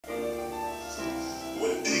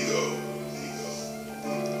With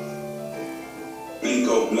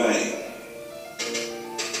Rico Blame.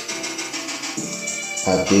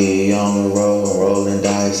 I be on the road, rolling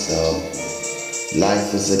dice though.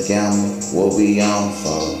 Life is a gamble, what we on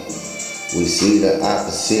for? We see the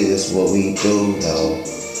opposite is what we do though.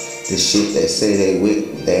 The shit they say they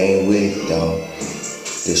with, they ain't with it though.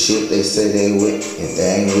 The shit they say they with, if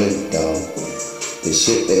they ain't with it though. The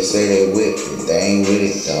shit they say they with, if they ain't with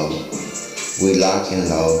it though. We locking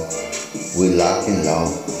low, we locking low.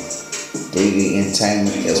 3D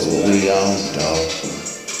Entertainment, that's what we on though.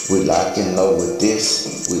 We locking low with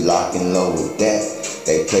this, we locking low with that.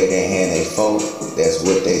 They play their hand, they fold, that's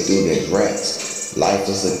what they do, they rats. Life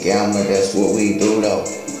is a gamble, that's what we do though.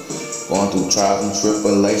 Going through trials and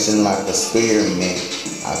tribulation like a spearman.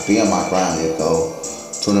 I feel my grind to go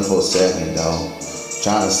 24/7 though.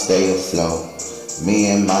 Trying to stay afloat.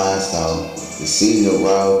 Me and mine though. You see the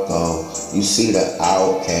road go. You see the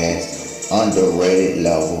outcast. Underrated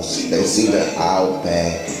levels. They see the out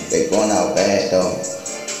bad. They going out bad though.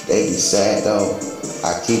 They be sad though.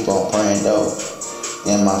 I keep on praying though.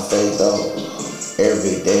 In my faith though.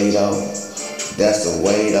 Every day though. That's the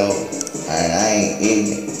way though. And I ain't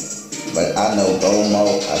ignorant. But I know go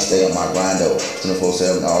more, I stay on my grind though,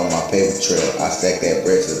 24/7 all on my paper trail. I stack that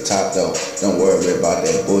bread to the top though. Don't worry about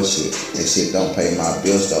that bullshit. That shit don't pay my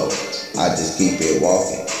bills though. I just keep it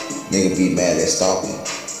walking. Nigga be mad at stalking.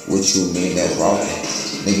 What you mean that's rocking?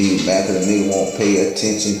 Nigga you mad cause a nigga won't pay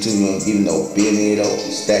attention to you and give you no business though.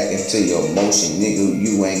 Stacking to your motion, nigga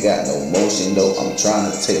you ain't got no motion though. I'm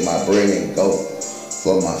trying to take my bread and go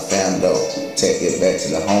for my fam though. Take it back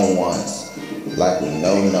to the home ones. Like we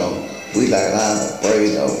know. We like Lionel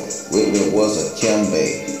Brady though. Whitney was a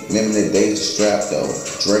Kimbe. Remember the days of strap though.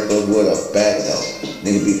 Draco with a bat though.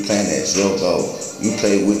 Nigga be playing that drill though. You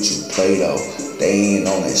play what you play though. They ain't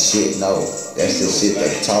on that shit no. That's the shit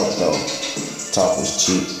they talk though. Talk is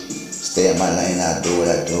cheap. Stay in my lane, I do what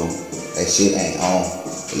I do. That shit ain't on.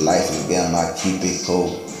 The life is game, I keep it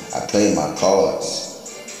cool. I play my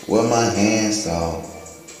cards with my hands though.